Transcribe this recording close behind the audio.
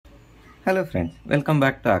Hello friends, welcome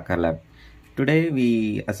back to Akar Lab. Today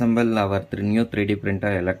we assemble our new 3D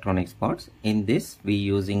printer electronics parts. In this we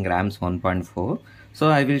using RAMs 1.4. So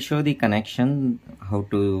I will show the connection, how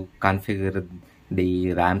to configure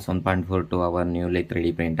the RAMs 1.4 to our newly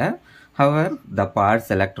 3D printer. However, the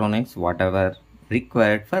parts electronics whatever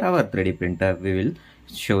required for our 3D printer we will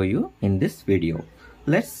show you in this video.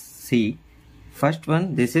 Let's see. First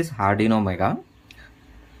one, this is Arduino Mega.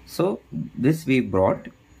 So this we brought.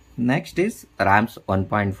 Next is RAMs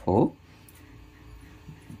 1.4.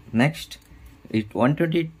 Next it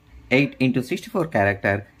 128 into 64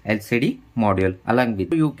 character LCD module. Along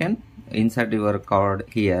with you can insert your code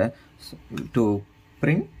here to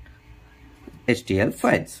print HTML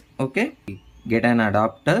files. Okay, get an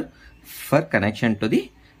adapter for connection to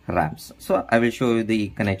the RAMs. So I will show you the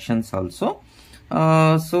connections also.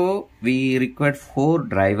 So we required 4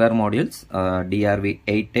 driver modules,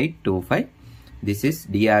 DRV8825. This is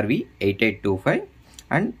DRV8825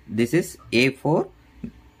 and this is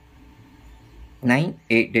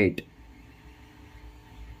A4988.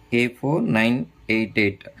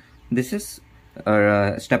 A4988. This is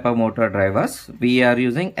stepper motor drivers. We are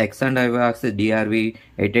using X and Y axis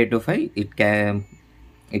DRV8825.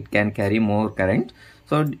 It can carry more current.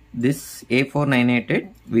 So this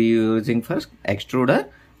A4988 we using for extruder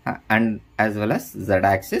and as well as Z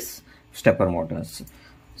axis stepper motors.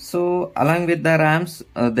 So along with the RAMs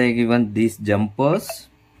they given these jumpers,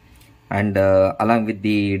 and along with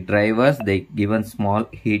the drivers they given small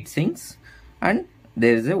heat sinks, and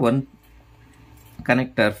there is a one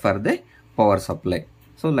connector for the power supply.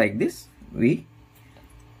 So like this we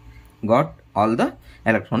got all the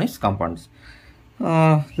electronics components.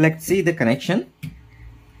 Let's see the connection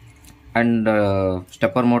and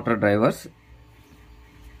stepper motor drivers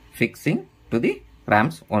fixing to the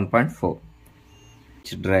RAMs 1.4.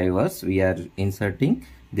 Drivers we are inserting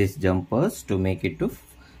these jumpers to make it to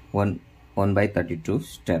 1 by 32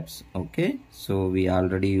 steps. Okay, so we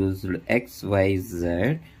already used X, Y,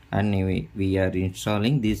 Z, and we are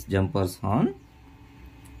installing these jumpers on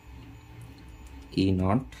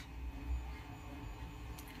E0.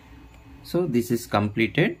 So this is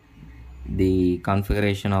completed the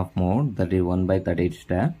configuration of mode, that is 1 by 32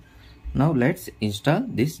 step. Now let's install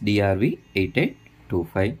this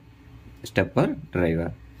DRV8825 stepper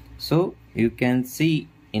driver. So you can see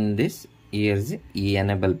in this, here is E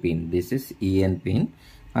enable pin, this is EN pin,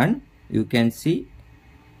 and you can see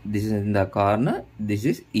this is in the corner, this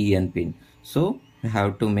is EN pin. So you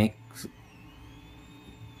have to make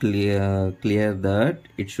clear that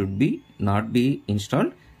it should be not be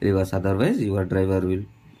installed reverse, otherwise your driver will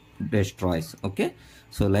destroys. Okay,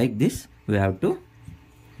 so like this we have to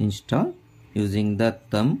install using the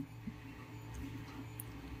thumb.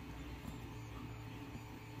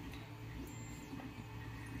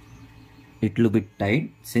 It will be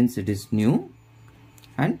tight since it is new,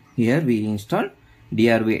 and here we install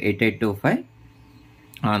DRV8825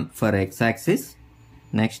 on for X-axis.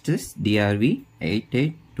 Next is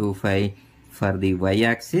DRV8825 for the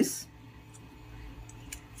Y-axis.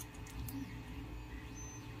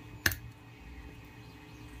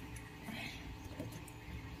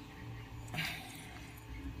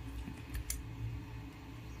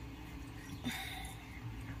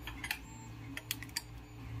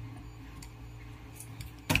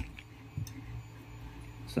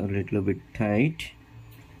 So a little bit tight.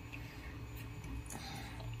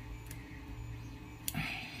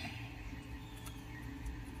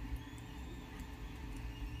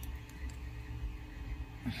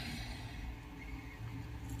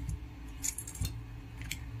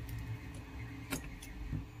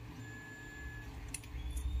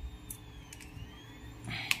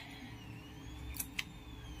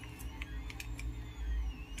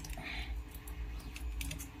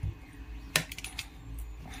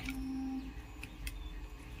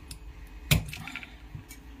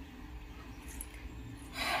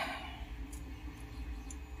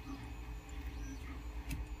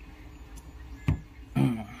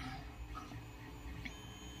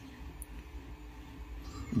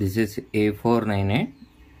 This is A498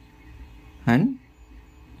 and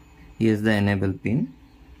here's the enable pin.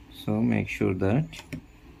 So make sure that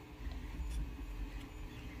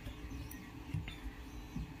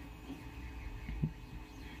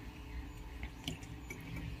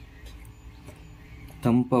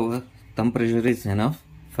thumb pressure is enough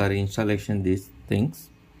for installation these things.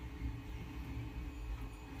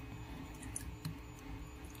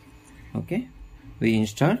 Okay, we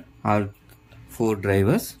install all 4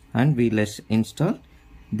 drivers and we let's install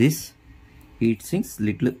this heat sinks.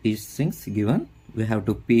 Little heat sinks given, we have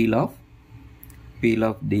to peel off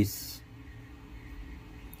these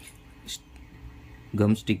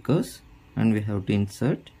gum stickers, and we have to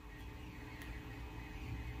insert.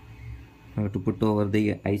 We have to put over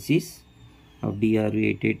the ICs of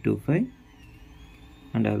DRV8825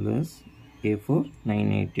 and others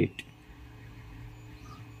A4988.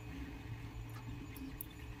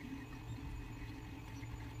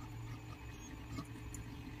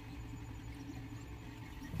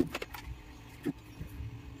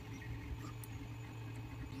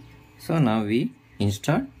 So now we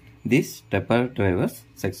install these stepper drivers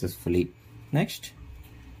successfully. Next,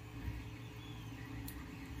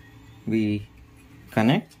 we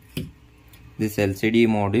connect this LCD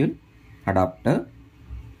module adapter.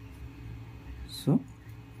 So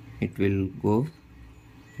it will go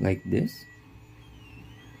like this.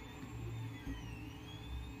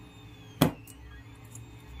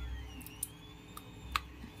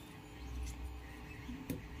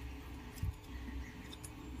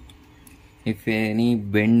 If any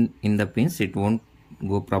bend in the pins, it won't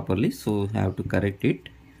go properly, so have to correct it.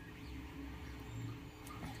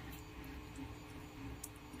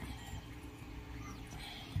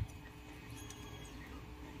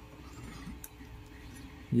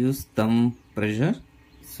 Use thumb pressure,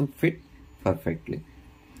 so fit perfectly.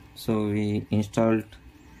 So we installed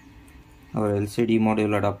our LCD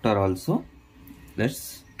module adapter also.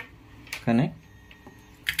 Let's connect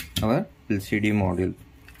our LCD module.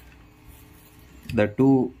 The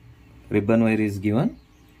 2 ribbon wire is given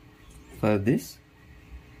for this.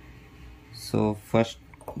 So first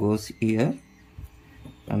goes here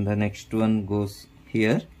and the next one goes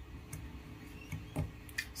here.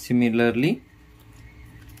 Similarly,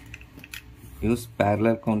 use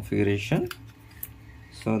parallel configuration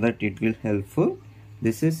so that it will helpful.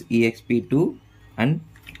 This is EXP2 and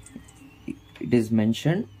it is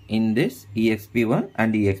mentioned in this EXP1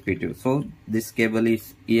 and EXP2. So this cable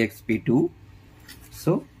is EXP2.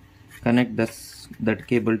 So connect that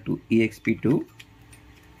cable to EXP2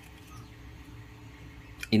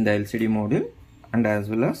 in the LCD module, and as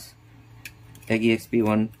well as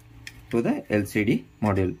EXP1 to the LCD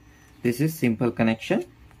module. This is simple connection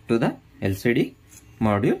to the LCD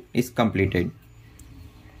module is completed.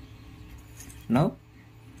 Now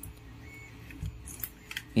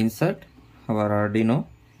insert our arduino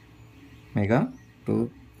mega to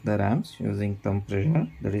the ramps using thumb pressure.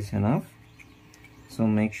 That is enough. So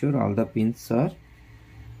make sure all the pins are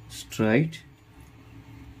straight,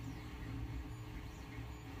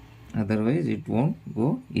 otherwise it won't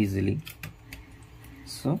go easily.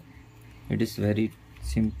 So it is very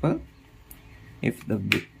simple. If the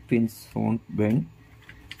pins won't bend,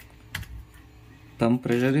 thumb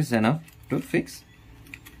pressure is enough to fix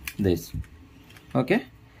this. Okay,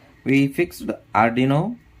 we fixed the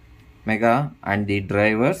arduino mega and the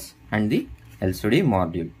drivers and the LCD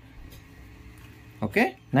module.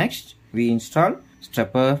 Okay, next we install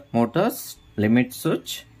stepper motors, limit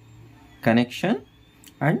switch, connection,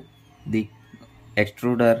 and the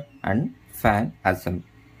extruder and fan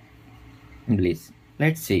assemblies.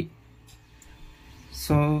 Let's see.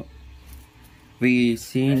 So we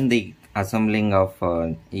seen the assembling of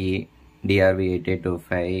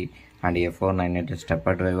DRV8825 and A498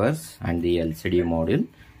 stepper drivers and the LCD module.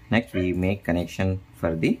 Next we make connection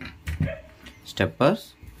for the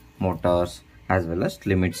steppers, motors, as well as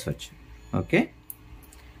limit switch. Okay,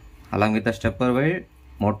 along with the stepper wire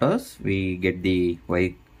motors, we get the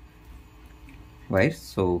wires.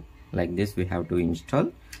 So like this we have to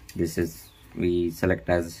install. This is, we select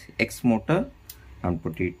as X motor and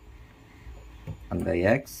put it on the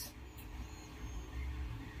X,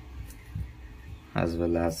 as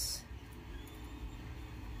well as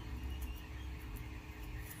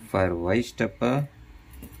for Y stepper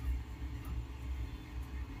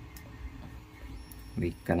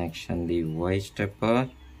we connection the Y stepper.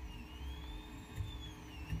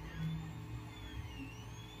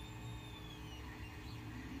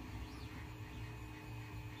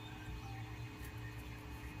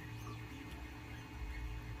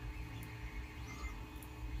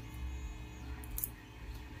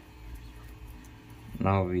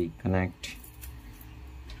 Now we connect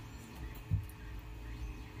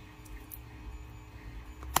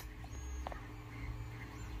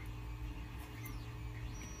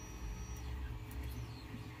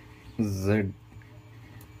Z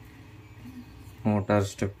motor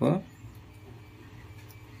stepper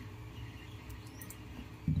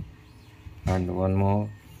and one more.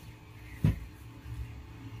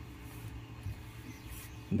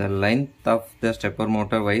 The length of the stepper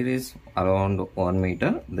motor wire is around 1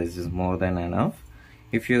 meter. This is more than enough.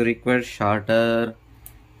 If you require shorter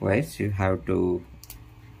wires, you have to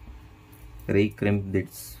recrimp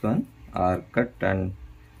this one or cut and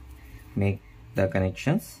make the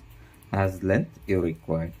connections as length you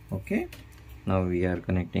require. Okay, now we are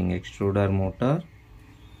connecting extruder motor.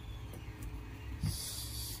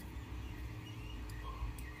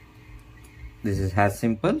 This is as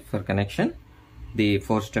simple for connection. The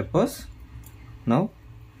 4 steppers. Now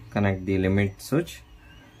connect the limit switch.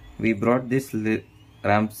 We brought this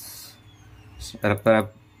ramps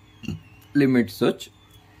limit switch.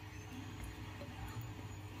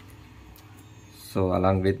 So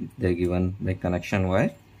along with the given the connection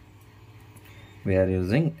wire, we are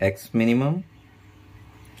using X minimum.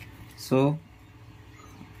 So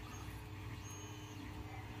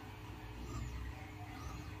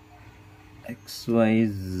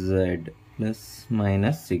XYZ plus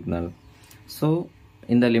minus signal. So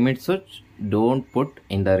in the limit switch, don't put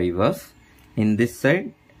in the reverse. In this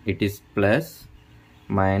side it is plus,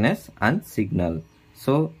 minus and signal.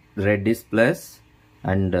 So red is plus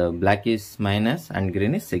and black is minus and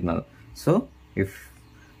green is signal. So if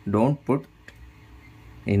don't put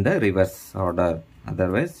in the reverse order,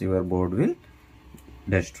 otherwise your board will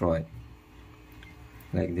destroy.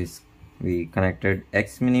 Like this, we connected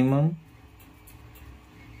X minimum.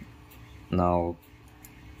 Now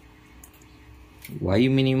Y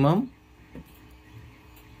minimum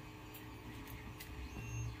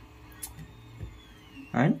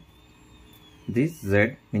and this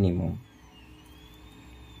Z minimum.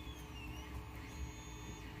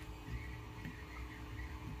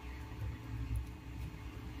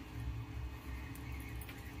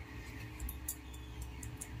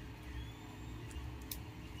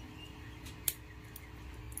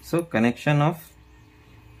 So connection of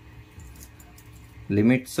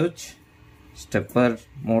limit switch, stepper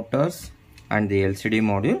motors and the LCD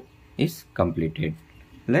module is completed.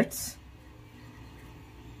 Let's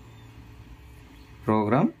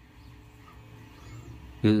program.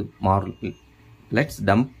 Let's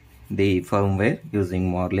dump the firmware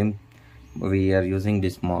using Marlin. We are using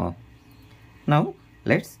this more. Now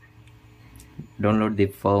let's download the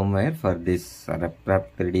firmware for this RepRap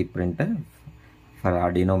 3D printer for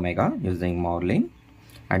Arduino Mega using Marlin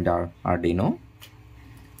and Arduino.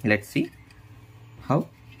 Let's see how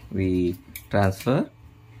we transfer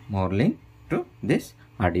Marlin to this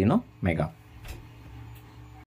Arduino Mega.